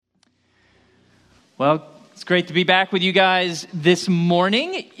Well, it's great to be back with you guys this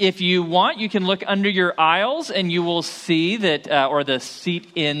morning. If you want, you can look under your aisles and you will see that, or the seat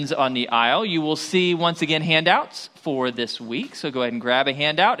ends on the aisle, you will see once again handouts for this week. So go ahead and grab a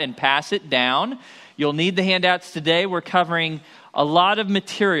handout and pass it down. You'll need the handouts today. We're covering a lot of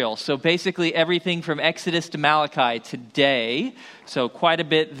material. So basically everything from Exodus to Malachi today. So quite a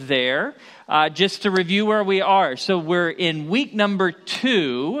bit there. Just to review where we are. So we're in week number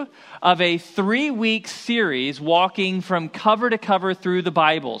 2 of a 3-week series walking from cover to cover through the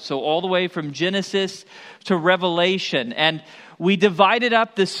Bible. So all the way from Genesis to Revelation. And we divided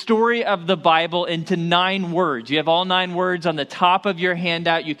up the story of the Bible into 9 words. You have all 9 words on the top of your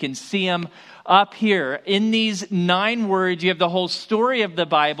handout. You can see them up here. In these 9 words, you have the whole story of the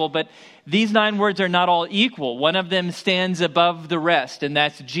Bible, but these 9 words are not all equal. One of them stands above the rest, and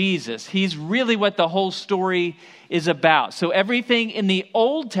that's Jesus. He's really what the whole story is about. So everything in the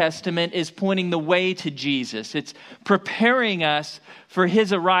Old Testament is pointing the way to Jesus. It's preparing us for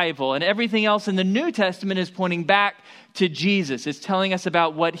his arrival. And everything else in the New Testament is pointing back to Jesus. It's telling us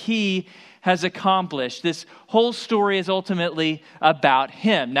about what he has accomplished. This whole story is ultimately about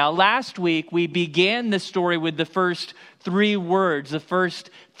him. Now, last week, we began the story with the first 3 words, the first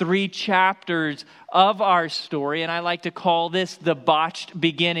 3 chapters of our story, and I like to call this the botched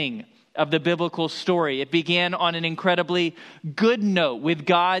beginning of the biblical story. It began on an incredibly good note with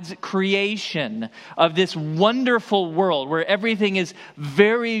God's creation of this wonderful world where everything is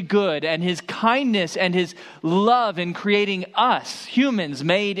very good, and his kindness and his love in creating us, humans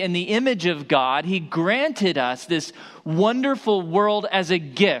made in the image of God. He granted us this wonderful world as a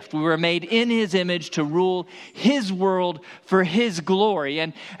gift. We were made in his image to rule his world for his glory.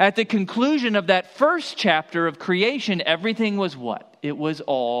 And at the conclusion of that first chapter of creation, everything was what? It was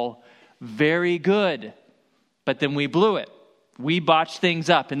all very good. But then we blew it. We botched things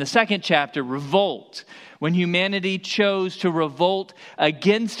up. In the second chapter, revolt. When humanity chose to revolt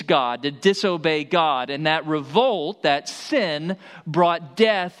against God, to disobey God. And that revolt, that sin, brought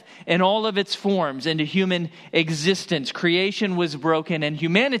death in all of its forms into human existence. Creation was broken and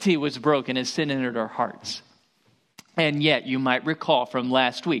humanity was broken as sin entered our hearts. And yet, you might recall from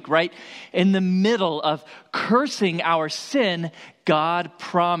last week, right? In the middle of cursing our sin, God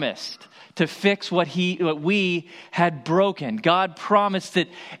promised to fix what we had broken. God promised that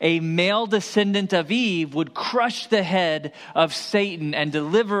a male descendant of Eve would crush the head of Satan and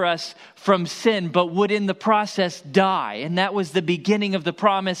deliver us from sin, but would in the process die. And that was the beginning of the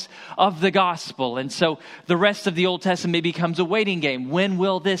promise of the gospel. And so the rest of the Old Testament becomes a waiting game. When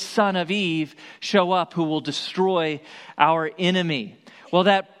will this son of Eve show up who will destroy our enemy? Well,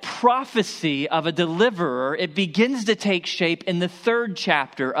 that prophecy of a deliverer, it begins to take shape in the 3rd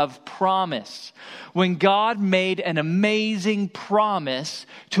chapter of Promise, when God made an amazing promise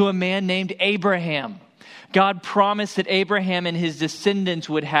to a man named Abraham. God promised that Abraham and his descendants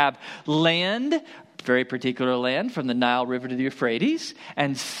would have land, very particular land from the Nile River to the Euphrates,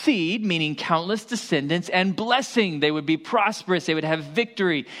 and seed, meaning countless descendants, and blessing. They would be prosperous. They would have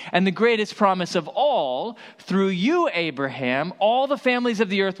victory. And the greatest promise of all, through you, Abraham, all the families of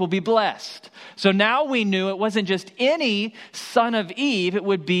the earth will be blessed. So now we knew it wasn't just any son of Eve, it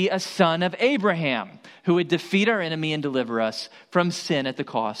would be a son of Abraham who would defeat our enemy and deliver us from sin at the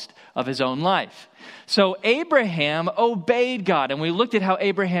cost of his own life. So Abraham obeyed God, and we looked at how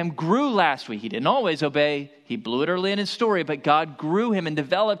Abraham grew last week. He didn't always obey. He blew it early in his story, but God grew him and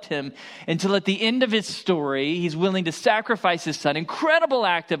developed him until at the end of his story, he's willing to sacrifice his son. Incredible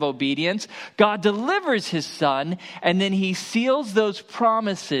act of obedience. God delivers his son, and then he seals those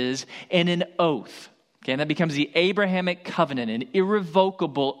promises in an oath. Okay, and that becomes the Abrahamic covenant, an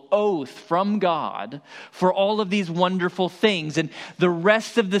irrevocable oath from God for all of these wonderful things. And the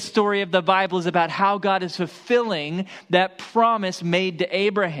rest of the story of the Bible is about how God is fulfilling that promise made to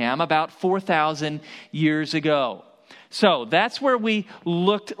Abraham about 4,000 years ago. So that's where we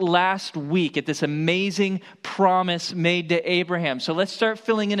looked last week at this amazing promise made to Abraham. So let's start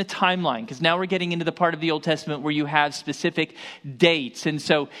filling in a timeline, because now we're getting into the part of the Old Testament where you have specific dates. And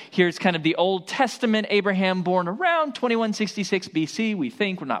so here's kind of the Old Testament. Abraham born around 2166 BC, we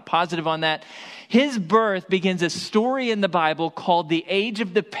think. We're not positive on that. His birth begins a story in the Bible called the Age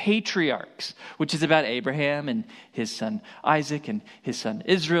of the Patriarchs, which is about Abraham and his son Isaac and his son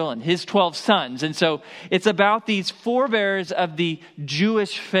Israel and his 12 sons. And so it's about these 4 forebears of the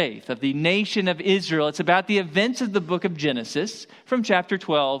Jewish faith, of the nation of Israel. It's about the events of the book of Genesis from chapter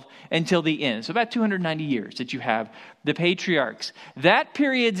 12 until the end. So about 290 years that you have the patriarchs. That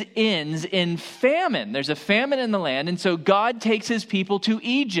period ends in famine. There's a famine in the land, and so God takes his people to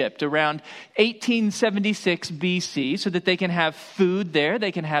Egypt around 1876 BC so that they can have food there,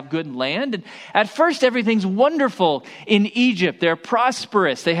 they can have good land. And at first, everything's wonderful in Egypt. They're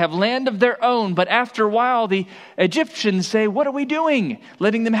prosperous. They have land of their own. But after a while, the Egyptians say, what are we doing?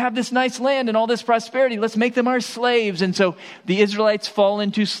 Letting them have this nice land and all this prosperity. Let's make them our slaves. And so the Israelites fall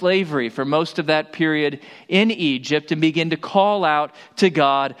into slavery for most of that period in Egypt and begin to call out to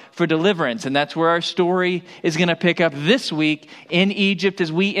God for deliverance. And that's where our story is going to pick up this week in Egypt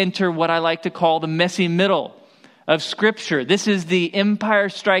as we enter what I like to call the messy middle of Scripture. This is the Empire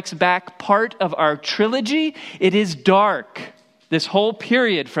Strikes Back part of our trilogy. It is dark. This whole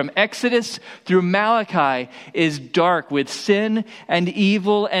period from Exodus through Malachi is dark with sin and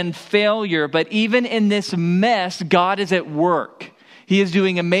evil and failure. But even in this mess, God is at work. He is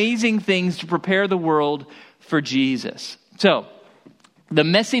doing amazing things to prepare the world for Jesus. So, the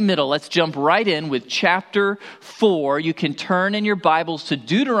messy middle, let's jump right in with chapter 4. You can turn in your Bibles to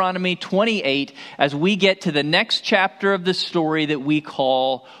Deuteronomy 28 as we get to the next chapter of the story that we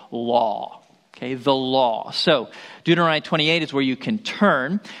call law. Okay, the law. So, Deuteronomy 28 is where you can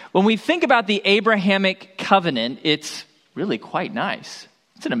turn. When we think about the Abrahamic covenant, it's really quite nice.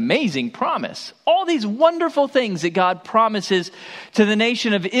 It's an amazing promise. All these wonderful things that God promises to the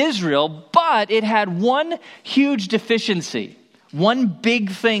nation of Israel, but it had one huge deficiency, one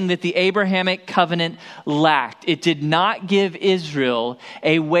big thing that the Abrahamic covenant lacked. It did not give Israel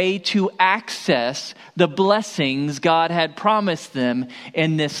a way to access the blessings God had promised them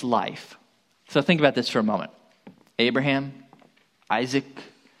in this life. So think about this for a moment. Abraham, Isaac,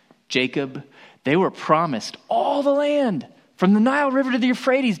 Jacob, they were promised all the land. From the Nile River to the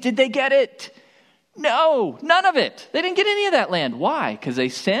Euphrates, did they get it? No, none of it. They didn't get any of that land. Why? Because they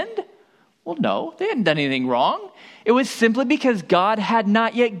sinned? Well, no, they hadn't done anything wrong. It was simply because God had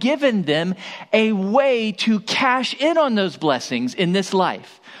not yet given them a way to cash in on those blessings in this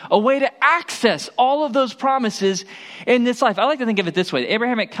life, a way to access all of those promises in this life. I like to think of it this way. The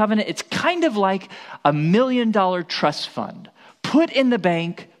Abrahamic covenant, it's kind of like $1 million trust fund put in the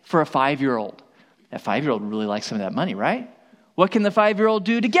bank for a 5-year-old. That 5-year-old really likes some of that money, right? What can the 5-year-old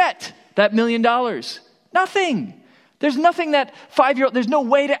do to get that $1 million? Nothing. There's nothing that 5-year-old, there's no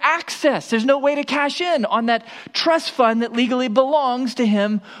way to access. There's no way to cash in on that trust fund that legally belongs to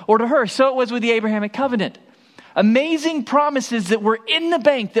him or to her. So it was with the Abrahamic covenant. Amazing promises that were in the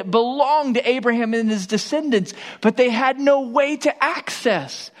bank that belonged to Abraham and his descendants, but they had no way to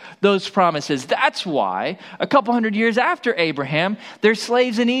access those promises. That's why a couple hundred years after Abraham, they're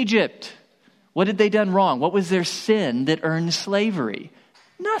slaves in Egypt. What had they done wrong? What was their sin that earned slavery?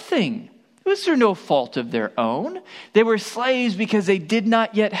 Nothing. It was through no fault of their own. They were slaves because they did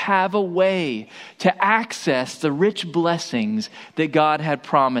not yet have a way to access the rich blessings that God had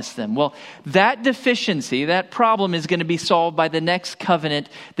promised them. Well, that deficiency, that problem is going to be solved by the next covenant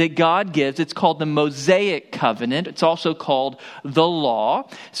that God gives. It's called the Mosaic covenant. It's also called the law.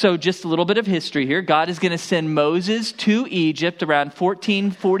 So just a little bit of history here. God is going to send Moses to Egypt around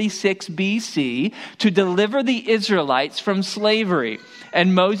 1446 BC to deliver the Israelites from slavery.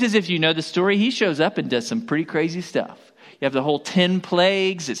 And Moses, if you know the story, he shows up and does some pretty crazy stuff. You have the whole 10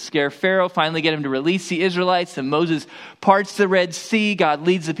 plagues that scare Pharaoh, finally get him to release the Israelites. Then Moses parts the Red Sea. God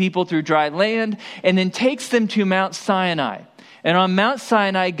leads the people through dry land and then takes them to Mount Sinai. And on Mount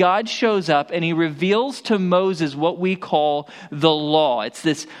Sinai, God shows up and he reveals to Moses what we call the law. It's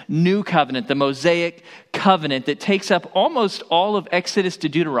this new covenant, the Mosaic covenant that takes up almost all of Exodus to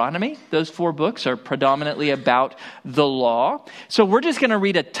Deuteronomy. Those 4 books are predominantly about the law. So we're just going to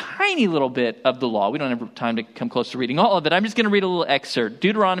read a tiny little bit of the law. We don't have time to come close to reading all of it. I'm just going to read a little excerpt.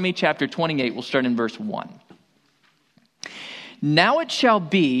 Deuteronomy chapter 28, we'll start in verse 1. Now it shall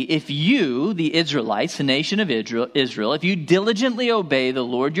be, if you, the Israelites, the nation of Israel, if you diligently obey the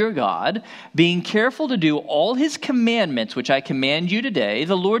Lord your God, being careful to do all his commandments, which I command you today,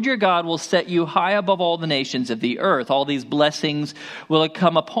 the Lord your God will set you high above all the nations of the earth. All these blessings will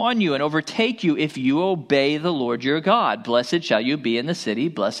come upon you and overtake you if you obey the Lord your God. Blessed shall you be in the city,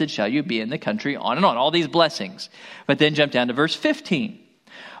 blessed shall you be in the country, on and on, all these blessings. But then jump down to verse 15.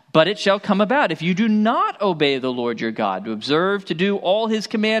 But it shall come about, if you do not obey the Lord your God, to observe, to do all his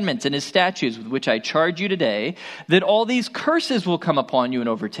commandments and his statutes with which I charge you today, that all these curses will come upon you and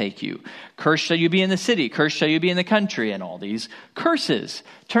overtake you. Cursed shall you be in the city, cursed shall you be in the country, and all these curses.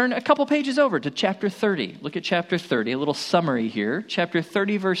 Turn a couple pages over to chapter 30. Look at chapter 30, a little summary here. Chapter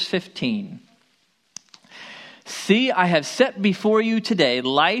 30, verse 15. See, I have set before you today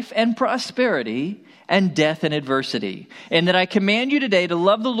life and prosperity, and death and adversity. And that I command you today to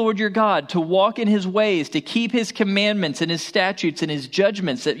love the Lord your God, to walk in his ways, to keep his commandments and his statutes and his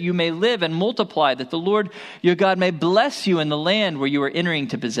judgments, that you may live and multiply, that the Lord your God may bless you in the land where you are entering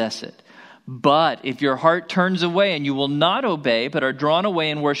to possess it. But if your heart turns away and you will not obey, but are drawn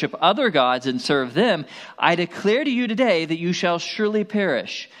away and worship other gods and serve them, I declare to you today that you shall surely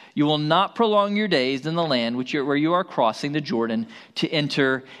perish. You will not prolong your days in the land where you are crossing the Jordan to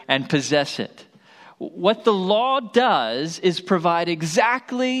enter and possess it. What the law does is provide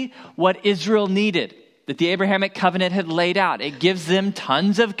exactly what Israel needed, that the Abrahamic covenant had laid out. It gives them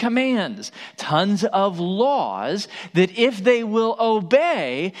tons of commands, tons of laws that if they will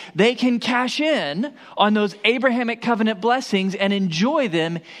obey, they can cash in on those Abrahamic covenant blessings and enjoy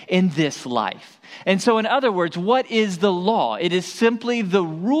them in this life. And so in other words, what is the law? It is simply the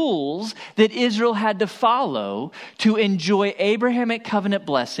rules that Israel had to follow to enjoy Abrahamic covenant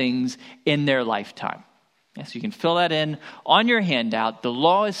blessings in their lifetime. Yes, you can fill that in on your handout. The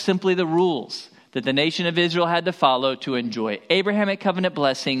law is simply the rules that the nation of Israel had to follow to enjoy Abrahamic covenant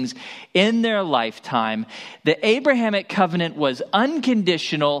blessings in their lifetime. The Abrahamic covenant was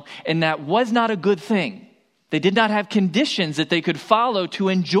unconditional, and that was not a good thing. They did not have conditions that they could follow to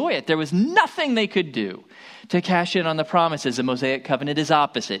enjoy it. There was nothing they could do to cash in on the promises. The Mosaic covenant is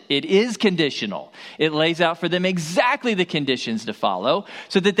opposite. It is conditional. It lays out for them exactly the conditions to follow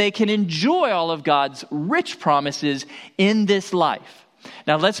so that they can enjoy all of God's rich promises in this life.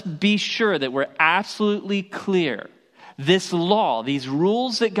 Now, let's be sure that we're absolutely clear. This law, these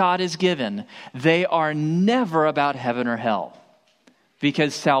rules that God has given, they are never about heaven or hell.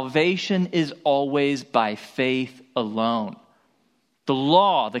 Because salvation is always by faith alone. The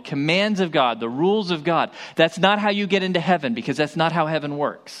law, the commands of God, the rules of God, that's not how you get into heaven, because that's not how heaven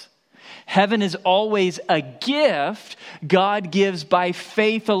works. Heaven is always a gift God gives by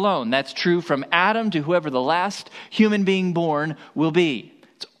faith alone. That's true from Adam to whoever the last human being born will be.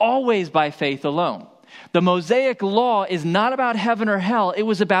 It's always by faith alone. The Mosaic law is not about heaven or hell. It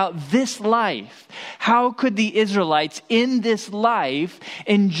was about this life. How could the Israelites in this life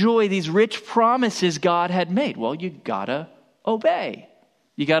enjoy these rich promises God had made? Well, you gotta obey.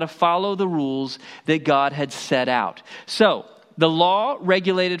 You gotta follow the rules that God had set out. So, the law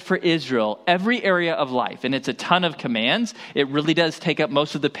regulated for Israel every area of life, and it's a ton of commands. It really does take up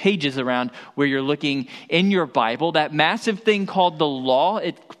most of the pages around where you're looking in your Bible. That massive thing called the law,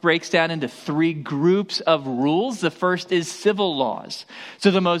 it breaks down into three groups of rules. The first is civil laws.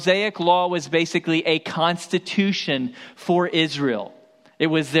 So the Mosaic law was basically a constitution for Israel. It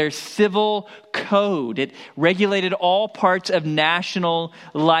was their civil code. It regulated all parts of national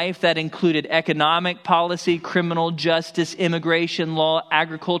life that included economic policy, criminal justice, immigration law,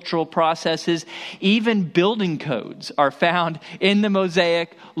 agricultural processes. Even building codes are found in the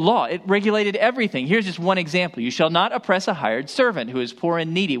Mosaic law. It regulated everything. Here's just one example. You shall not oppress a hired servant who is poor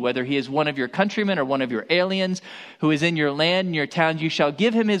and needy, whether he is one of your countrymen or one of your aliens who is in your land and your towns. You shall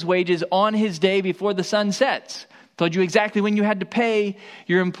give him his wages on his day before the sun sets. Told you exactly when you had to pay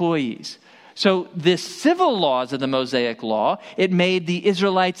your employees. So the civil laws of the Mosaic law, it made the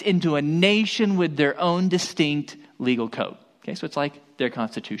Israelites into a nation with their own distinct legal code. Okay, so it's like their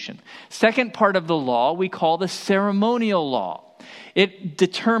constitution. Second part of the law we call the ceremonial law. It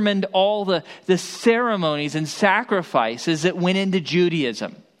determined all the ceremonies and sacrifices that went into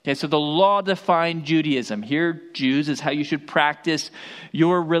Judaism. Okay, so the law defined Judaism. Here, Jews, is how you should practice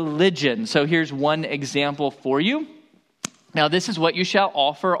your religion. So here's one example for you. Now, this is what you shall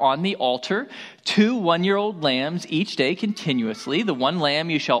offer on the altar: 2 one-year-old lambs each day continuously. The one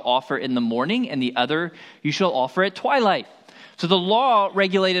lamb you shall offer in the morning, and the other you shall offer at twilight. So the law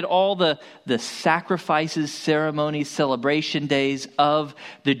regulated all the sacrifices, ceremonies, celebration days of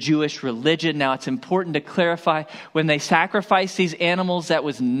the Jewish religion. Now, it's important to clarify, when they sacrificed these animals, that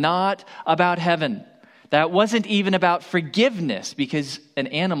was not about heaven. That wasn't even about forgiveness, because an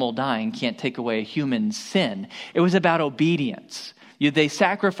animal dying can't take away a human sin. It was about obedience. They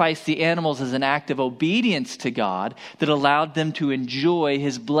sacrificed the animals as an act of obedience to God that allowed them to enjoy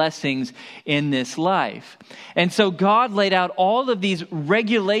his blessings in this life. And so God laid out all of these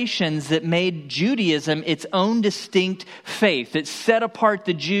regulations that made Judaism its own distinct faith, that set apart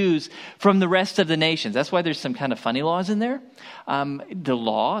the Jews from the rest of the nations. That's why there's some kind of funny laws in there. The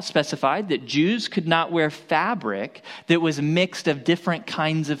law specified that Jews could not wear fabric that was mixed of different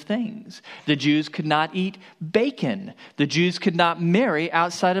kinds of things. The Jews could not eat bacon. The Jews could not marry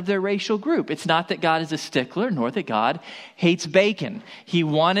outside of their racial group. It's not that God is a stickler, nor that God hates bacon. He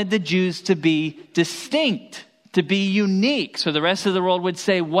wanted the Jews to be distinct, to be unique. So the rest of the world would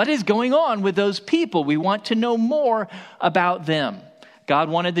say, what is going on with those people? We want to know more about them. God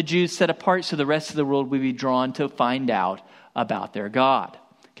wanted the Jews set apart so the rest of the world would be drawn to find out about their God.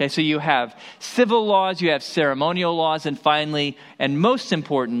 Okay, so you have civil laws, you have ceremonial laws, and finally, and most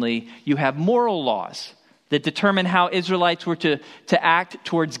importantly, you have moral laws that determine how Israelites were to act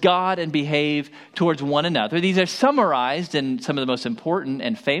towards God and behave towards one another. These are summarized in some of the most important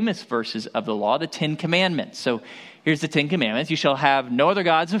and famous verses of the law, the Ten Commandments. So here's the Ten Commandments. You shall have no other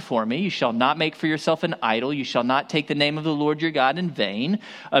gods before me. You shall not make for yourself an idol. You shall not take the name of the Lord your God in vain.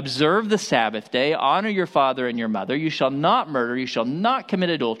 Observe the Sabbath day. Honor your father and your mother. You shall not murder. You shall not commit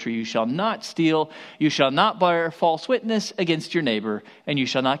adultery. You shall not steal. You shall not bear false witness against your neighbor. And you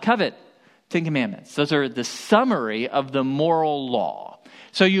shall not covet. Ten Commandments. Those are the summary of the moral law.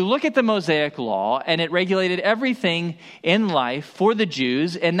 So you look at the Mosaic law, and it regulated everything in life for the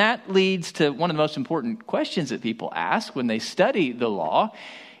Jews, and that leads to one of the most important questions that people ask when they study the law.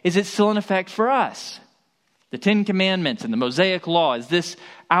 Is it still in effect for us? The Ten Commandments and the Mosaic law, is this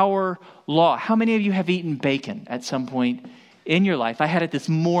our law? How many of you have eaten bacon at some point in your life? I had it this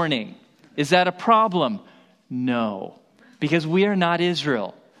morning. Is that a problem? No, because we are not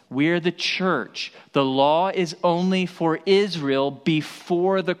Israel. We're the church. The law is only for Israel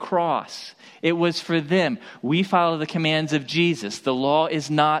before the cross. It was for them. We follow the commands of Jesus. The law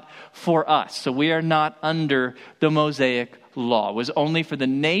is not for us. So we are not under the Mosaic law. It was only for the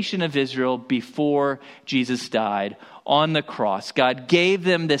nation of Israel before Jesus died on the cross. God gave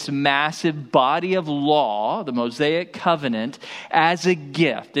them this massive body of law, the Mosaic covenant, as a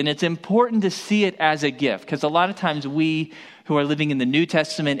gift. And it's important to see it as a gift because a lot of times we who are living in the New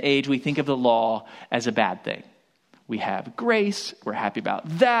Testament age, we think of the law as a bad thing. We have grace. We're happy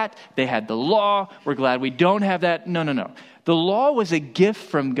about that. They had the law. We're glad we don't have that. No. The law was a gift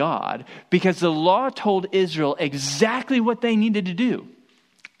from God because the law told Israel exactly what they needed to do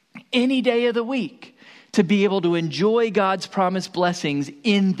any day of the week to be able to enjoy God's promised blessings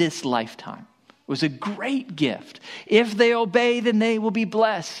in this lifetime. It was a great gift. If they obey, then they will be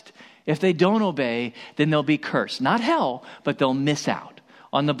blessed. If they don't obey, then they'll be cursed. Not hell, but they'll miss out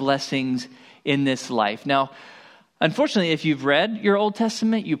on the blessings in this life. Now, unfortunately, if you've read your Old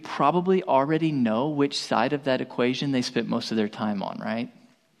Testament, you probably already know which side of that equation they spent most of their time on, right?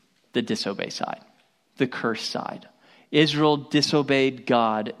 The disobey side, the curse side. Israel disobeyed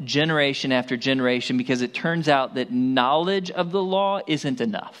God generation after generation because it turns out that knowledge of the law isn't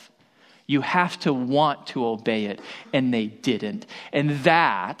enough. You have to want to obey it, and they didn't. And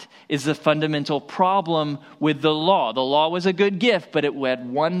that is the fundamental problem with the law. The law was a good gift, but it had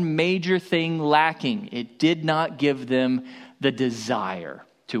one major thing lacking. It did not give them the desire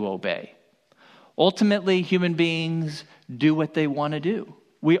to obey. Ultimately, human beings do what they want to do.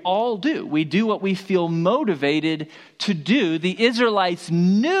 We all do. We do what we feel motivated to do. The Israelites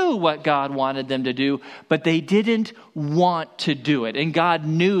knew what God wanted them to do, but they didn't want to do it. And God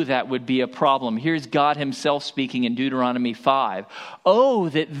knew that would be a problem. Here's God himself speaking in Deuteronomy 5. Oh,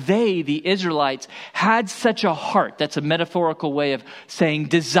 that they, the Israelites, had such a heart. That's a metaphorical way of saying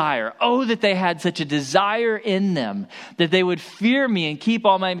desire. Oh, that they had such a desire in them that they would fear me and keep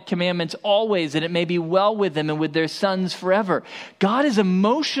all my commandments always, and it may be well with them and with their sons forever. God is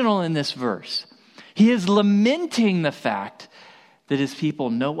emotional in this verse. He is lamenting the fact that his people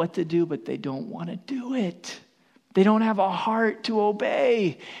know what to do, but they don't want to do it. They don't have a heart to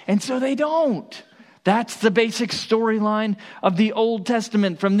obey, and so they don't. That's the basic storyline of the Old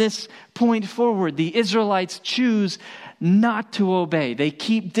Testament. From this point forward, the Israelites choose not to obey. They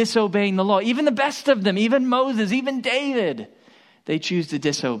keep disobeying the law. Even the best of them, even Moses, even David, they choose to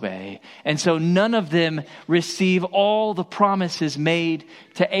disobey. And so none of them receive all the promises made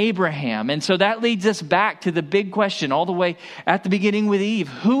to Abraham. And so that leads us back to the big question all the way at the beginning with Eve.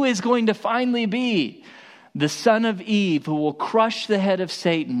 Who is going to finally be the son of Eve who will crush the head of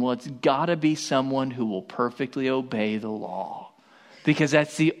Satan? Well, it's got to be someone who will perfectly obey the law, because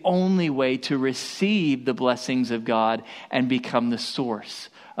that's the only way to receive the blessings of God and become the source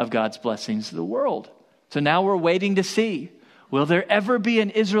of God's blessings to the world. So now we're waiting to see, will there ever be an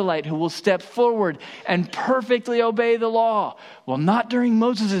Israelite who will step forward and perfectly obey the law? Well, not during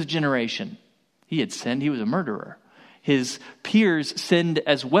Moses' generation. He had sinned. He was a murderer. His peers sinned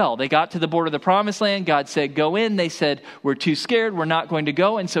as well. They got to the border of the promised land. God said, go in. They said, we're too scared. We're not going to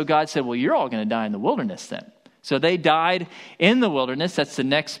go. And so God said, well, you're all going to die in the wilderness then. So they died in the wilderness. That's the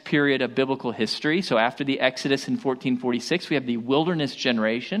next period of biblical history. So after the Exodus in 1446, we have the wilderness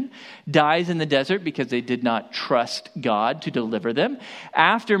generation. Dies in the desert because they did not trust God to deliver them.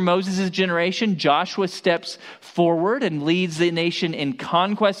 After Moses' generation, Joshua steps forward and leads the nation in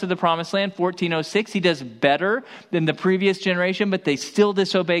conquest of the promised land, 1406. He does better than the previous generation, but they still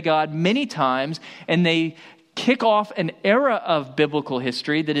disobey God many times, and they kick off an era of biblical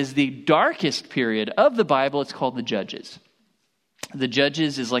history that is the darkest period of the Bible. It's called the Judges. The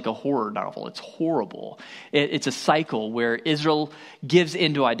Judges is like a horror novel. It's horrible. It's a cycle where Israel gives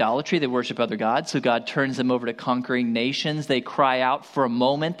into idolatry. They worship other gods. So God turns them over to conquering nations. They cry out for a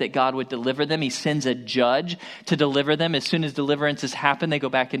moment that God would deliver them. He sends a judge to deliver them. As soon as deliverances happen, they go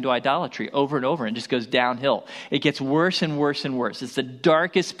back into idolatry over and over, and it just goes downhill. It gets worse and worse and worse. It's the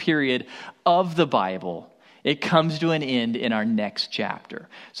darkest period of the Bible. It comes to an end in our next chapter.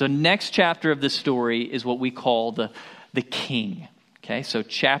 So next chapter of the story is what we call the king. Okay, so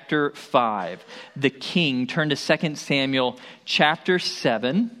chapter 5, the king. Turn to 2 Samuel chapter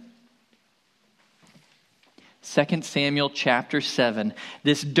 7. 2 Samuel chapter 7.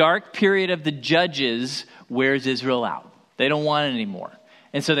 This dark period of the judges wears Israel out. They don't want it anymore.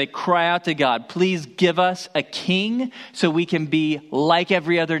 And so they cry out to God, please give us a king so we can be like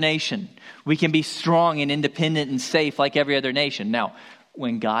every other nation. We can be strong and independent and safe like every other nation. Now,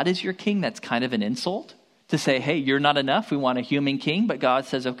 when God is your king, that's kind of an insult to say, hey, you're not enough. We want a human king. But God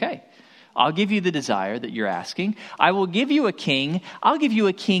says, okay, I'll give you the desire that you're asking. I will give you a king. I'll give you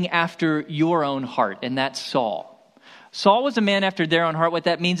a king after your own heart, and that's Saul. Saul was a man after their own heart. What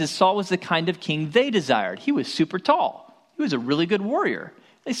that means is Saul was the kind of king they desired. He was super tall. He was a really good warrior.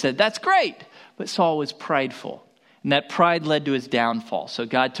 They said, that's great. But Saul was prideful. And that pride led to his downfall. So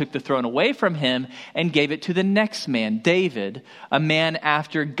God took the throne away from him and gave it to the next man, David, a man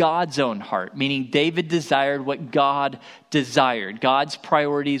after God's own heart, meaning David desired what God desired. God's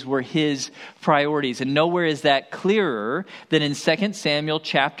priorities were his priorities. And nowhere is that clearer than in 2 Samuel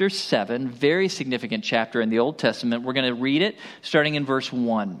chapter 7, very significant chapter in the Old Testament. We're going to read it starting in verse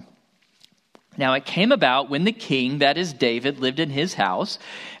 1. Now it came about when the king, that is David, lived in his house,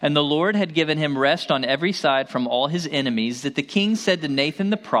 and the Lord had given him rest on every side from all his enemies, that the king said to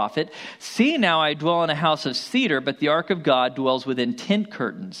Nathan the prophet, see now I dwell in a house of cedar, but the ark of God dwells within tent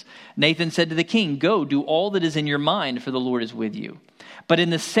curtains. Nathan said to the king, go, do all that is in your mind, for the Lord is with you. But in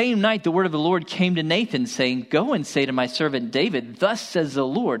the same night, the word of the Lord came to Nathan, saying, go and say to my servant David, thus says the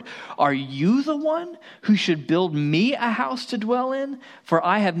Lord, are you the one who should build me a house to dwell in? For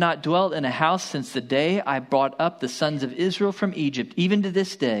I have not dwelt in a house since the day I brought up the sons of Israel from Egypt, even to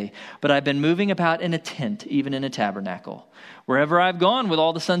this day. But I've been moving about in a tent, even in a tabernacle. Wherever I've gone with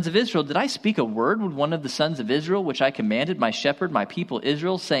all the sons of Israel, did I speak a word with one of the sons of Israel, which I commanded my shepherd, my people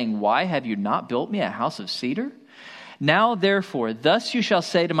Israel, saying, why have you not built me a house of cedar? Now, therefore, thus you shall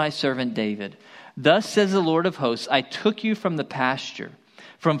say to my servant David, thus says the Lord of hosts, I took you from the pasture,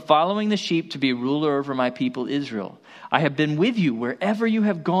 from following the sheep to be ruler over my people Israel. I have been with you wherever you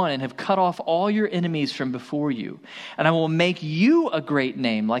have gone and have cut off all your enemies from before you. And I will make you a great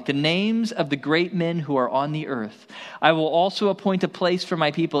name, like the names of the great men who are on the earth. I will also appoint a place for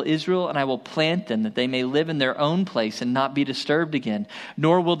my people Israel, and I will plant them that they may live in their own place and not be disturbed again.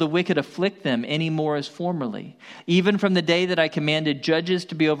 Nor will the wicked afflict them any more as formerly. Even from the day that I commanded judges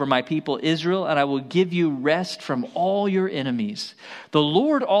to be over my people Israel, and I will give you rest from all your enemies. The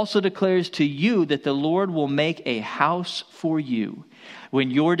Lord also declares to you that the Lord will make a house for you. When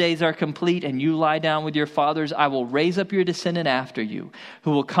your days are complete and you lie down with your fathers, I will raise up your descendant after you,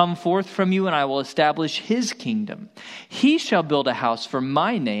 who will come forth from you, and I will establish his kingdom. He shall build a house for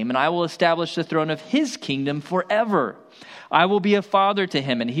my name, and I will establish the throne of his kingdom forever. I will be a father to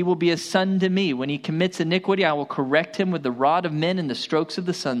him, and he will be a son to me. When he commits iniquity, I will correct him with the rod of men and the strokes of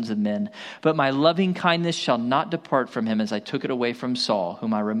the sons of men. But my loving kindness shall not depart from him, as I took it away from Saul,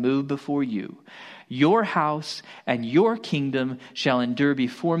 whom I removed before you. Your house and your kingdom shall endure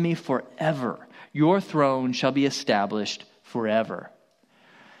before me forever. Your throne shall be established forever.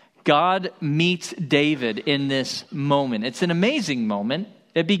 God meets David in this moment. It's an amazing moment.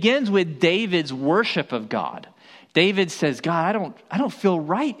 It begins with David's worship of God. David says, God, I don't feel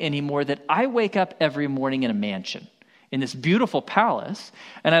right anymore that I wake up every morning in a mansion, in this beautiful palace,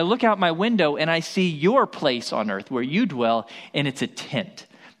 and I look out my window and I see your place on earth where you dwell, and it's a tent.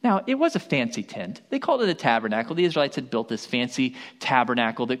 Now, it was a fancy tent. They called it a tabernacle. The Israelites had built this fancy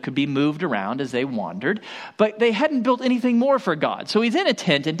tabernacle that could be moved around as they wandered, but they hadn't built anything more for God. So he's in a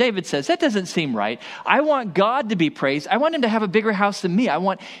tent, and David says, that doesn't seem right. I want God to be praised. I want him to have a bigger house than me. I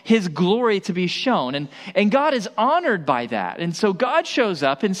want his glory to be shown. And God is honored by that. And so God shows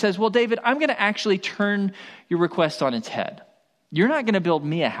up and says, well, David, I'm going to actually turn your request on its head. You're not going to build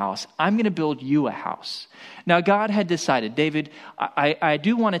me a house. I'm going to build you a house. Now, God had decided, David, I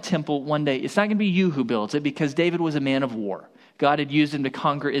do want a temple one day. It's not going to be you who builds it because David was a man of war. God had used him to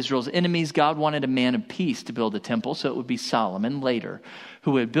conquer Israel's enemies. God wanted a man of peace to build a temple, so it would be Solomon later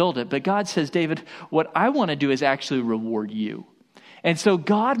who would build it. But God says, David, what I want to do is actually reward you. And so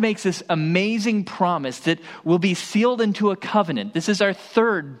God makes this amazing promise that will be sealed into a covenant. This is our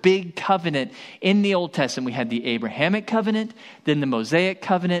third big covenant in the Old Testament. We had the Abrahamic covenant, then the Mosaic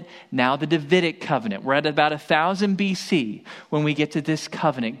covenant, now the Davidic covenant. We're at about 1000 BC when we get to this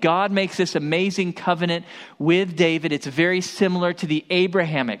covenant. God makes this amazing covenant with David. It's very similar to the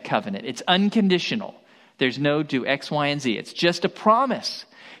Abrahamic covenant. It's unconditional. There's no do X, Y, and Z. It's just a promise.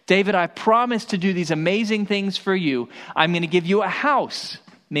 David, I promise to do these amazing things for you. I'm going to give you a house,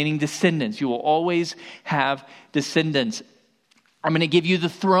 meaning descendants. You will always have descendants. I'm going to give you the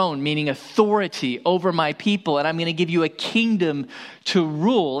throne, meaning authority over my people. And I'm going to give you a kingdom to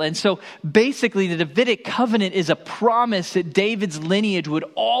rule. And so basically the Davidic covenant is a promise that David's lineage would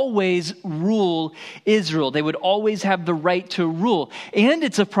always rule Israel. They would always have the right to rule. And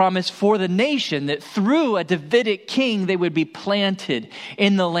it's a promise for the nation that through a Davidic king, they would be planted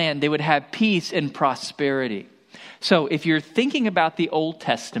in the land. They would have peace and prosperity. So if you're thinking about the Old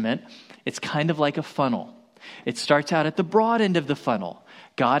Testament, it's kind of like a funnel. It starts out at the broad end of the funnel.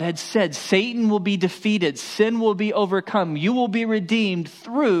 God had said, Satan will be defeated. Sin will be overcome. You will be redeemed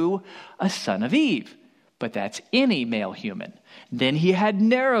through a son of Eve. But that's any male human. Then he had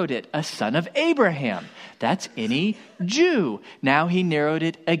narrowed it, a son of Abraham. That's any Jew. Now he narrowed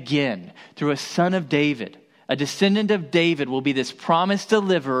it again through a son of David. A descendant of David will be this promised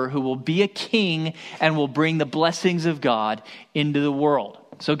deliverer who will be a king and will bring the blessings of God into the world.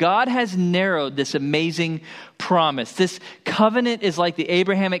 So God has narrowed this amazing promise. This covenant is like the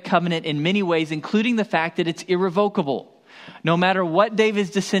Abrahamic covenant in many ways, including the fact that it's irrevocable. No matter what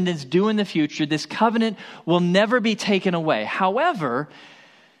David's descendants do in the future, this covenant will never be taken away. However,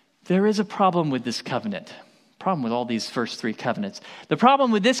 there is a problem with this covenant. Problem with all these first three covenants. The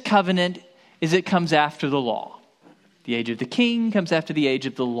problem with this covenant is it comes after the law. The age of the king comes after the age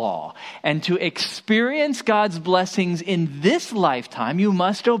of the law. And to experience God's blessings in this lifetime, you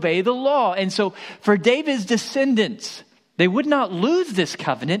must obey the law. And so for David's descendants, they would not lose this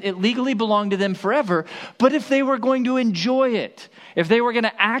covenant. It legally belonged to them forever. But if they were going to enjoy it, if they were going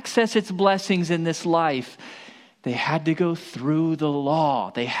to access its blessings in this life, they had to go through the law.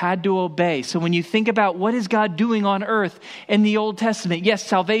 They had to obey. So when you think about what is God doing on earth in the Old Testament, yes,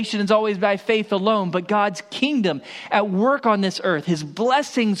 salvation is always by faith alone, but God's kingdom at work on this earth, his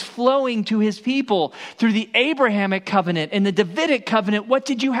blessings flowing to his people through the Abrahamic covenant and the Davidic covenant, what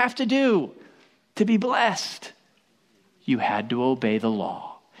did you have to do to be blessed? You had to obey the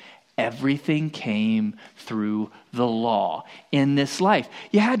law. Everything came through the law in this life.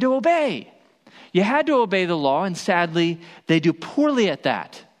 You had to obey. You had to obey the law, and sadly, they do poorly at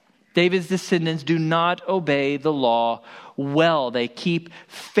that. David's descendants do not obey the law well. They keep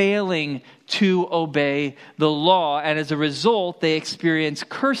failing to obey the law, and as a result, they experience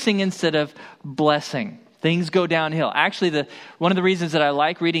cursing instead of blessing. Things go downhill. Actually, one of the reasons that I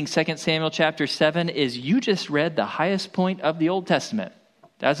like reading 2 Samuel chapter 7 is you just read the highest point of the Old Testament.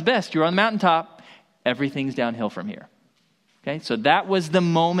 That's the best. You're on the mountaintop. Everything's downhill from here. Okay, so that was the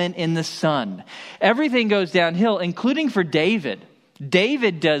moment in the sun. Everything goes downhill, including for David.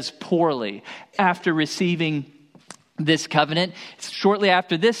 David does poorly after receiving this covenant. It's shortly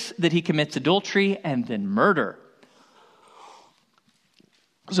after this that he commits adultery and then murder.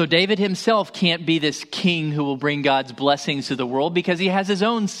 So David himself can't be this king who will bring God's blessings to the world because he has his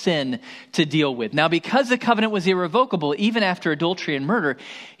own sin to deal with. Now, because the covenant was irrevocable, even after adultery and murder,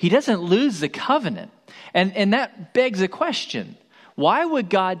 he doesn't lose the covenant. And that begs a question. Why would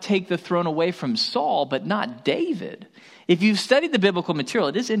God take the throne away from Saul, but not David? If you've studied the biblical material,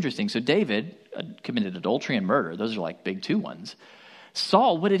 it is interesting. So David committed adultery and murder. Those are like big two ones.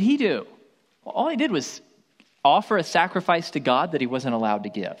 Saul, what did he do? Well, all he did was offer a sacrifice to God that he wasn't allowed to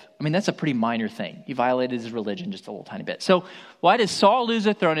give. I mean, that's a pretty minor thing. He violated his religion just a little tiny bit. So why does Saul lose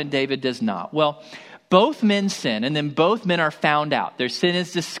the throne and David does not? Well, both men sin, and then both men are found out. Their sin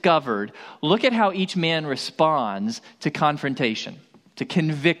is discovered. Look at how each man responds to confrontation, to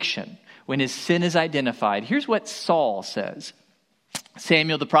conviction. When his sin is identified, here's what Saul says.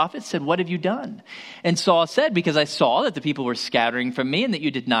 Samuel the prophet said, "What have you done?" And Saul said, "Because I saw that the people were scattering from me and that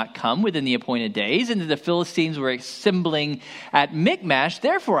you did not come within the appointed days and that the Philistines were assembling at Michmash.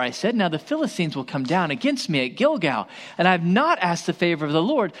 Therefore I said, now the Philistines will come down against me at Gilgal, and I have not asked the favor of the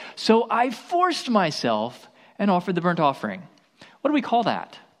Lord. So I forced myself and offered the burnt offering." What do we call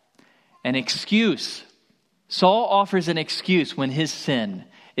that? An excuse. Saul offers an excuse when his sin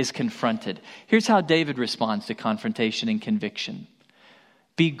is confronted. Here's how David responds to confrontation and conviction.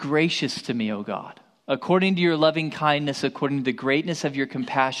 "Be gracious to me, O God. According to your loving kindness, according to the greatness of your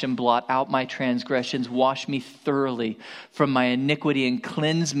compassion, blot out my transgressions. Wash me thoroughly from my iniquity and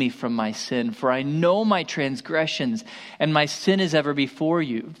cleanse me from my sin. For I know my transgressions, and my sin is ever before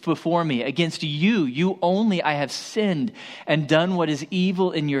me. Against you, you only, I have sinned and done what is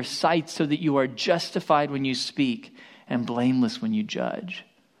evil in your sight, so that you are justified when you speak and blameless when you judge."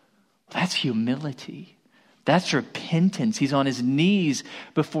 That's humility. That's repentance. He's on his knees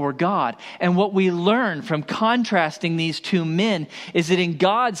before God. And what we learn from contrasting these two men is that in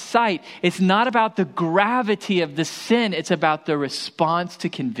God's sight, it's not about the gravity of the sin. It's about the response to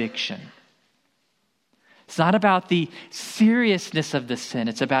conviction. It's not about the seriousness of the sin.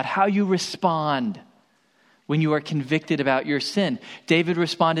 It's about how you respond when you are convicted about your sin. David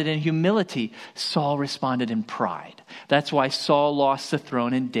responded in humility. Saul responded in pride. That's why Saul lost the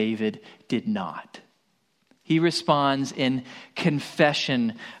throne and David did not. He responds in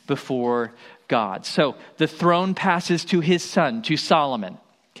confession before God. So the throne passes to his son, to Solomon.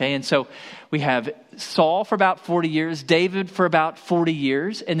 Okay, and so we have Saul for about 40 years, David for about 40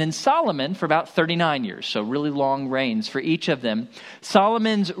 years, and then Solomon for about 39 years. So really long reigns for each of them.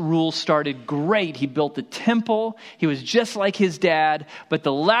 Solomon's rule started great. He built the temple. He was just like his dad, but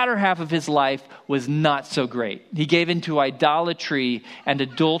the latter half of his life was not so great. He gave into idolatry and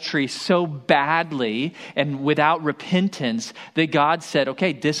adultery so badly and without repentance that God said,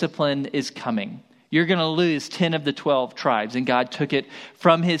 okay, discipline is coming. You're going to lose 10 of the 12 tribes. And God took it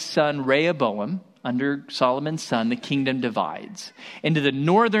from his son Rehoboam. Under Solomon's son, the kingdom divides into the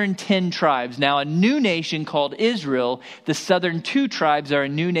northern 10 tribes. Now a new nation called Israel. The southern 2 tribes are a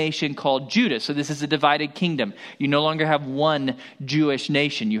new nation called Judah. So this is a divided kingdom. You no longer have one Jewish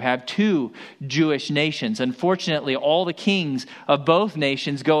nation. You have 2 Jewish nations. Unfortunately, all the kings of both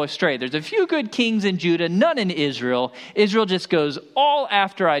nations go astray. There's a few good kings in Judah, none in Israel. Israel just goes all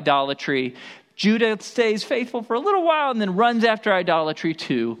after idolatry. Judah stays faithful for a little while and then runs after idolatry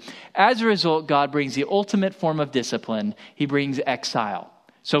too. As a result, God brings the ultimate form of discipline. He brings exile.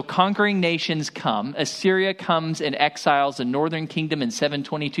 So conquering nations come. Assyria comes and exiles the northern kingdom in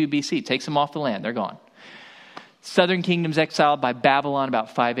 722 BC. Takes them off the land. They're gone. Southern kingdom's exiled by Babylon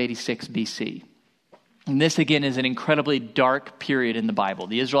about 586 BC. And this, again, is an incredibly dark period in the Bible.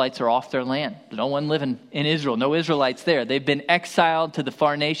 The Israelites are off their land. No one living in Israel. No Israelites there. They've been exiled to the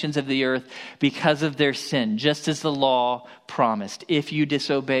far nations of the earth because of their sin, just as the law promised. If you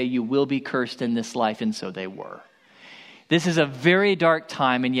disobey, you will be cursed in this life, and so they were. This is a very dark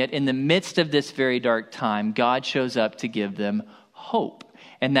time, and yet in the midst of this very dark time, God shows up to give them hope.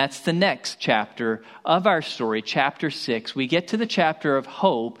 And that's the next chapter of our story, chapter 6. We get to the chapter of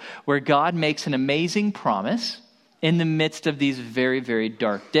hope where God makes an amazing promise in the midst of these very, very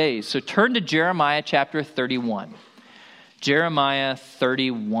dark days. So turn to Jeremiah chapter 31. Jeremiah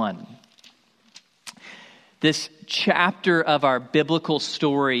 31. This chapter of our biblical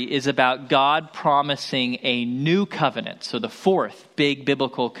story is about God promising a new covenant. So the 4th big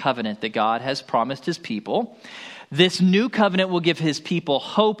biblical covenant that God has promised his people. This new covenant will give his people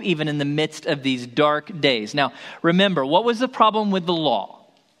hope even in the midst of these dark days. Now, remember, what was the problem with the law?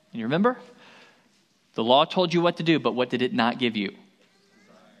 You remember? The law told you what to do, but what did it not give you?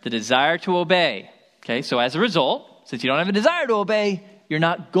 The desire to obey. Okay, so as a result, since you don't have a desire to obey, you're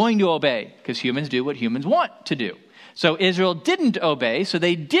not going to obey because humans do what humans want to do. So Israel didn't obey, so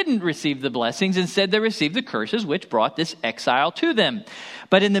they didn't receive the blessings. Instead, they received the curses, which brought this exile to them.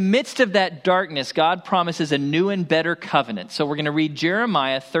 But in the midst of that darkness, God promises a new and better covenant. So we're going to read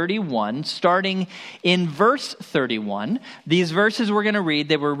Jeremiah 31, starting in verse 31. These verses we're going to read,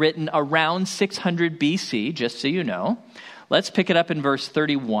 they were written around 600 BC, just so you know. Let's pick it up in verse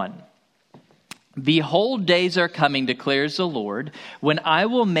 31. Behold, days are coming, declares the Lord, when I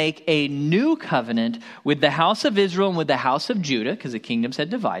will make a new covenant with the house of Israel and with the house of Judah, because the kingdoms had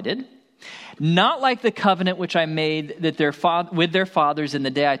divided. Not like the covenant which I made with their fathers in the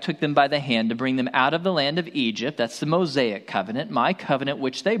day I took them by the hand to bring them out of the land of Egypt. That's the Mosaic covenant, my covenant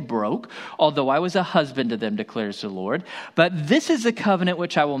which they broke, although I was a husband to them, declares the Lord. But this is the covenant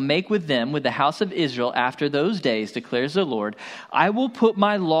which I will make with them, with the house of Israel after those days, declares the Lord. I will put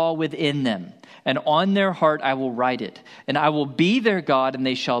my law within them, and on their heart I will write it. And I will be their God, and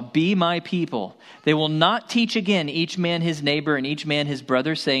they shall be my people. They will not teach again each man his neighbor and each man his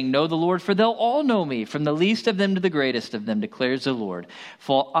brother, saying, know the Lord, for they'll all know me, from the least of them to the greatest of them, declares the Lord.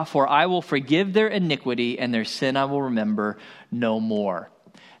 For I will forgive their iniquity, and their sin I will remember no more.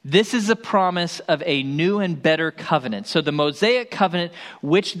 This is a promise of a new and better covenant. So the Mosaic covenant,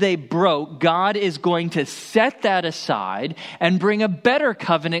 which they broke, God is going to set that aside and bring a better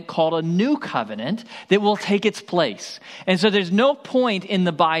covenant called a new covenant that will take its place. And so there's no point in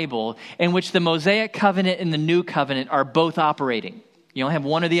the Bible in which the Mosaic covenant and the new covenant are both operating. You only have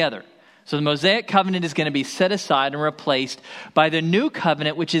one or the other. So the Mosaic covenant is going to be set aside and replaced by the new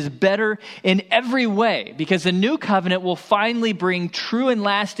covenant, which is better in every way, because the new covenant will finally bring true and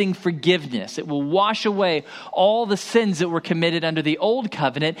lasting forgiveness. It will wash away all the sins that were committed under the old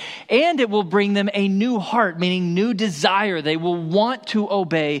covenant, and it will bring them a new heart, meaning new desire. They will want to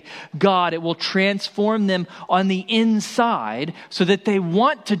obey God. It will transform them on the inside so that they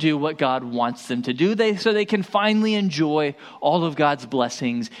want to do what God wants them to do, so they can finally enjoy all of God's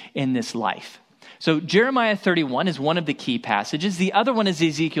blessings in this life. So Jeremiah 31 is one of the key passages. The other one is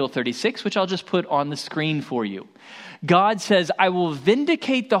Ezekiel 36, which I'll just put on the screen for you. God says, I will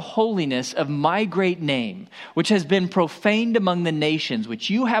vindicate the holiness of my great name, which has been profaned among the nations,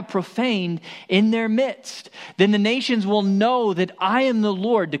 which you have profaned in their midst. Then the nations will know that I am the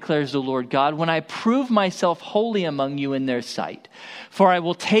Lord, declares the Lord God, when I prove myself holy among you in their sight. For I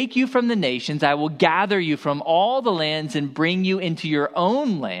will take you from the nations, I will gather you from all the lands and bring you into your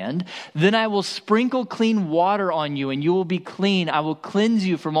own land. Then I will sprinkle clean water on you, and you will be clean. I will cleanse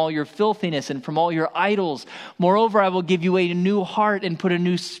you from all your filthiness and from all your idols. Moreover, I will give you a new heart and put a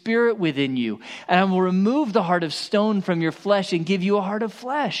new spirit within you. And I will remove the heart of stone from your flesh and give you a heart of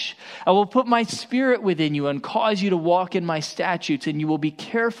flesh. I will put my spirit within you and cause you to walk in my statutes, and you will be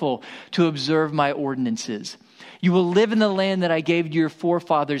careful to observe my ordinances. You will live in the land that I gave to your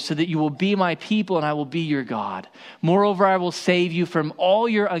forefathers, so that you will be my people and I will be your God. Moreover, I will save you from all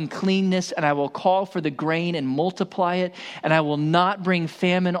your uncleanness, and I will call for the grain and multiply it, and I will not bring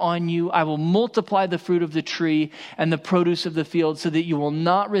famine on you. I will multiply the fruit of the tree and the produce of the field, so that you will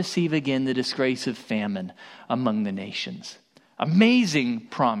not receive again the disgrace of famine among the nations. Amazing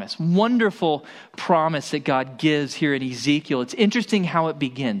promise, wonderful promise that God gives here in Ezekiel. It's interesting how it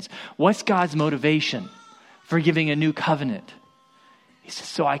begins. What's God's motivation for giving a new covenant? He says,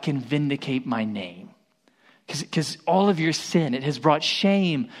 so I can vindicate my name. Because all of your sin, it has brought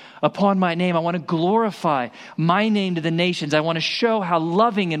shame upon my name. I want to glorify my name to the nations. I want to show how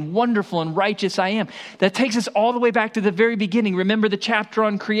loving and wonderful and righteous I am. That takes us all the way back to the very beginning. Remember the chapter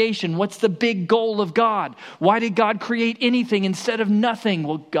on creation. What's the big goal of God? Why did God create anything instead of nothing?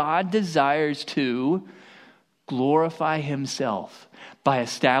 Well, God desires to glorify himself by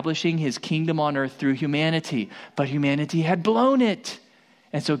establishing his kingdom on earth through humanity. But humanity had blown it.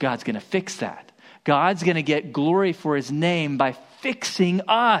 And so God's going to fix that. God's going to get glory for his name by fixing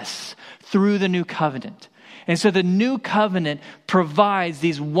us through the new covenant. And so the new covenant provides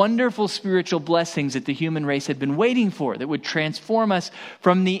these wonderful spiritual blessings that the human race had been waiting for, that would transform us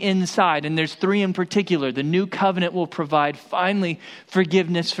from the inside. And there's three in particular. The new covenant will provide, finally,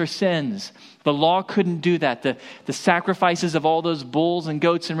 forgiveness for sins. The law couldn't do that. The sacrifices of all those bulls and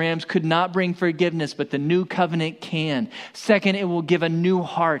goats and rams could not bring forgiveness, but the new covenant can. Second, it will give a new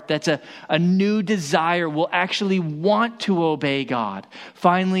heart. That's a new desire. We'll actually want to obey God.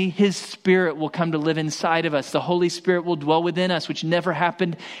 Finally, his Spirit will come to live inside of us. The Holy Spirit will dwell within us, which never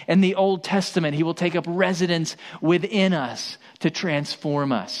happened in the Old Testament. He will take up residence within us to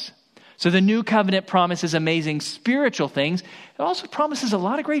transform us. So the new covenant promises amazing spiritual things. It also promises a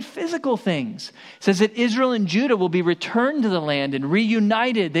lot of great physical things. It says that Israel and Judah will be returned to the land and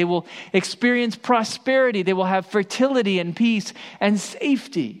reunited. They will experience prosperity. They will have fertility and peace and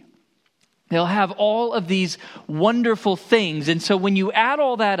safety. They'll have all of these wonderful things. And so when you add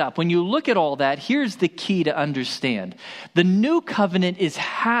all that up, when you look at all that, here's the key to understand. The new covenant is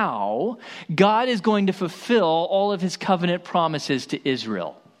how God is going to fulfill all of his covenant promises to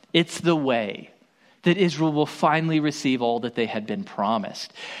Israel. It's the way that Israel will finally receive all that they had been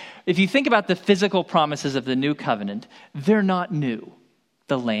promised. If you think about the physical promises of the new covenant, they're not new.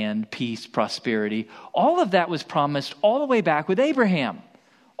 The land, peace, prosperity, all of that was promised all the way back with Abraham.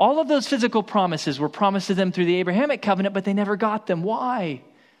 All of those physical promises were promised to them through the Abrahamic covenant, but they never got them. Why?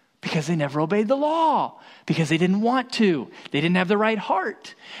 Because they never obeyed the law, because they didn't want to. They didn't have the right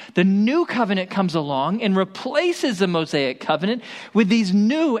heart. The new covenant comes along and replaces the Mosaic covenant with these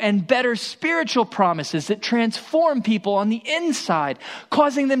new and better spiritual promises that transform people on the inside,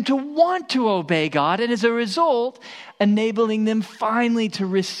 causing them to want to obey God, and as a result, enabling them finally to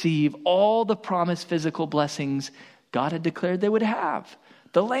receive all the promised physical blessings God had declared they would have.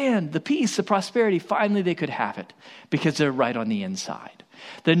 The land, the peace, the prosperity, finally they could have it because they're right on the inside.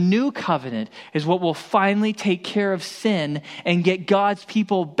 The new covenant is what will finally take care of sin and get God's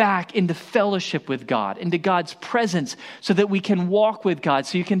people back into fellowship with God, into God's presence, so that we can walk with God.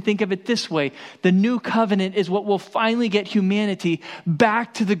 So you can think of it this way. The new covenant is what will finally get humanity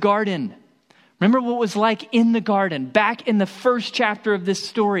back to the garden. Remember what it was like in the garden, back in the first chapter of this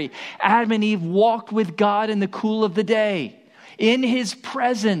story. Adam and Eve walked with God in the cool of the day. In his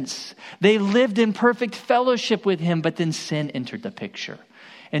presence, they lived in perfect fellowship with him, but then sin entered the picture.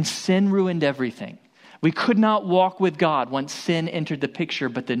 And sin ruined everything. We could not walk with God once sin entered the picture,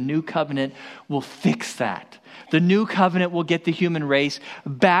 but the new covenant will fix that. The new covenant will get the human race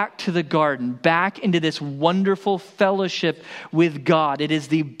back to the garden, back into this wonderful fellowship with God. It is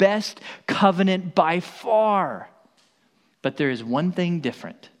the best covenant by far. But there is one thing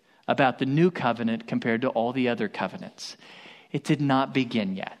different about the new covenant compared to all the other covenants. It did not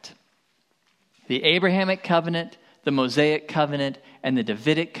begin yet. The Abrahamic covenant, the Mosaic covenant, and the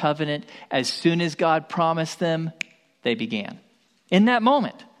Davidic covenant, as soon as God promised them, they began. In that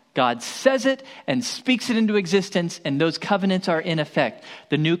moment, God says it and speaks it into existence, and those covenants are in effect.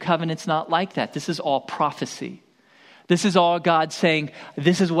 The new covenant's not like that. This is all prophecy. This is all God saying,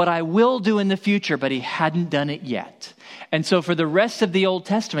 this is what I will do in the future, but he hadn't done it yet. And so for the rest of the Old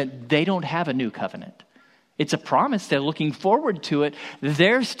Testament, they don't have a new covenant. It's a promise. They're looking forward to it.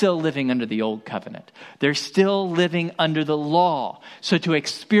 They're still living under the old covenant. They're still living under the law. So to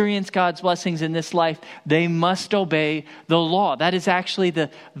experience God's blessings in this life, they must obey the law. That is actually the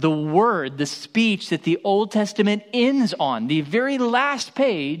word, the speech that the Old Testament ends on. The very last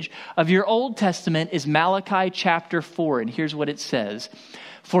page of your Old Testament is Malachi chapter 4. And here's what it says.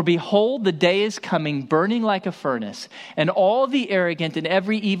 For behold, the day is coming, burning like a furnace, and all the arrogant and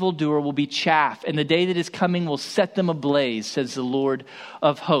every evildoer will be chaff, and the day that is coming will set them ablaze, says the Lord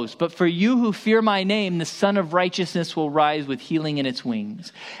of hosts. But for you who fear my name, the Son of Righteousness will rise with healing in its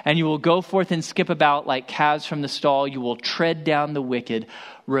wings, and you will go forth and skip about like calves from the stall. You will tread down the wicked.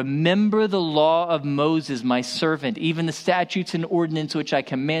 Remember the law of Moses, my servant, even the statutes and ordinance which I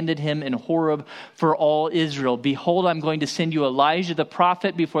commanded him in Horeb for all Israel. Behold, I'm going to send you Elijah the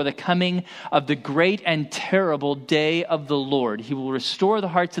prophet before the coming of the great and terrible day of the Lord. He will restore the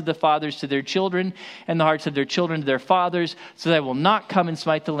hearts of the fathers to their children and the hearts of their children to their fathers, so that I will not come and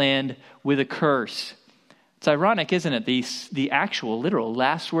smite the land with a curse. It's ironic, isn't it? The actual, literal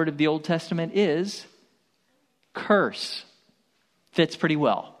last word of the Old Testament is curse. Fits pretty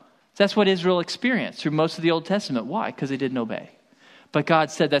well. That's what Israel experienced through most of the Old Testament. Why? Because they didn't obey. But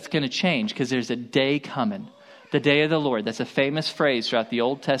God said that's going to change because there's a day coming. The day of the Lord. That's a famous phrase throughout the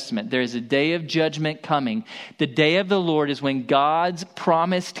Old Testament. There is a day of judgment coming. The day of the Lord is when God's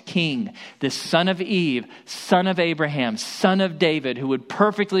promised king, the son of Eve, son of Abraham, son of David, who would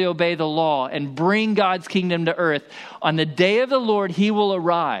perfectly obey the law and bring God's kingdom to earth, on the day of the Lord, he will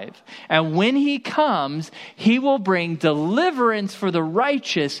arrive. And when he comes, he will bring deliverance for the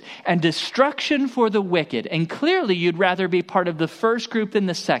righteous and destruction for the wicked. And clearly, you'd rather be part of the first group than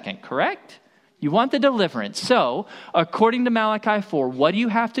the second, correct? You want the deliverance. So, according to Malachi 4, what do you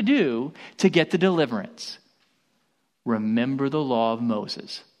have to do to get the deliverance? Remember the law of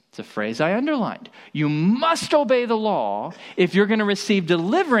Moses. It's a phrase I underlined. You must obey the law if you're going to receive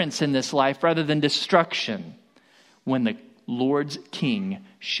deliverance in this life rather than destruction when the Lord's king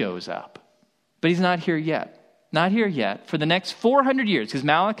shows up. But he's not here yet. Not here yet. For the next 400 years, because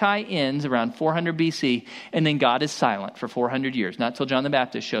Malachi ends around 400 BC, and then God is silent for 400 years. Not till John the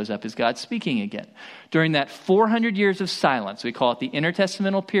Baptist shows up is God speaking again. During that 400 years of silence, we call it the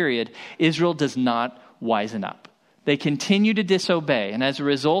intertestamental period, Israel does not wisen up. They continue to disobey, and as a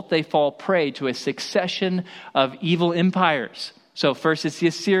result, they fall prey to a succession of evil empires. So first it's the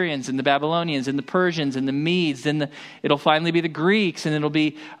Assyrians and the Babylonians and the Persians and the Medes. Then it'll finally be the Greeks, and it'll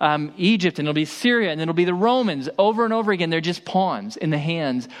be Egypt, and it'll be Syria, and then it'll be the Romans. Over and over again, they're just pawns in the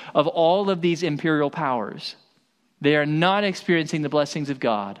hands of all of these imperial powers. They are not experiencing the blessings of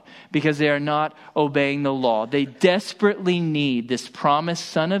God because they are not obeying the law. They desperately need this promised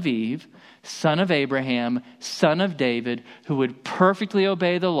son of Eve, son of Abraham, son of David, who would perfectly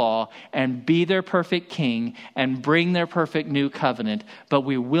obey the law and be their perfect king and bring their perfect new covenant. But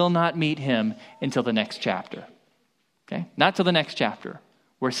we will not meet him until the next chapter. Okay? Not till the next chapter.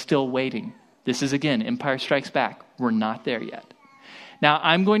 We're still waiting. This is, again, Empire Strikes Back. We're not there yet. Now,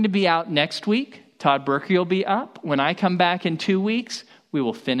 I'm going to be out next week. Todd Berkey will be up. When I come back in 2 weeks, we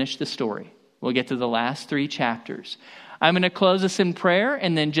will finish the story. We'll get to the last 3 chapters. I'm going to close us in prayer,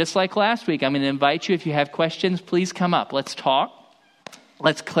 and then just like last week, I'm going to invite you, if you have questions, please come up. Let's talk.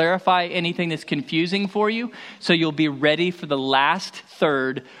 Let's clarify anything that's confusing for you so you'll be ready for the last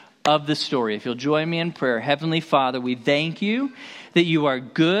third of the story. If you'll join me in prayer. Heavenly Father, we thank you that you are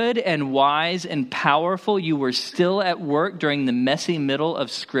good and wise and powerful. You were still at work during the messy middle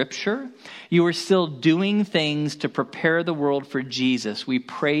of Scripture. You are still doing things to prepare the world for Jesus. We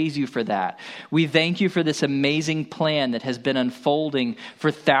praise you for that. We thank you for this amazing plan that has been unfolding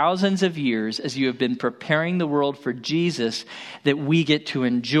for thousands of years as you have been preparing the world for Jesus that we get to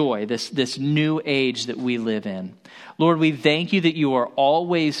enjoy, this new age that we live in. Lord, we thank you that you are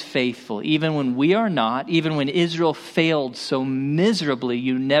always faithful, even when we are not, even when Israel failed so miserably,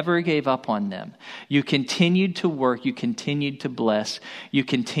 you never gave up on them. You continued to work, you continued to bless, you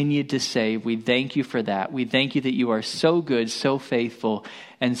continued to save. We thank you for that. We thank you that you are so good, so faithful,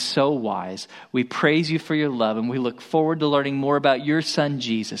 and so wise. We praise you for your love, and we look forward to learning more about your Son,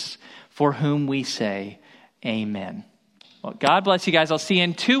 Jesus, for whom we say, amen. Well, God bless you guys. I'll see you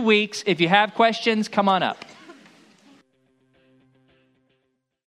in 2 weeks. If you have questions, come on up.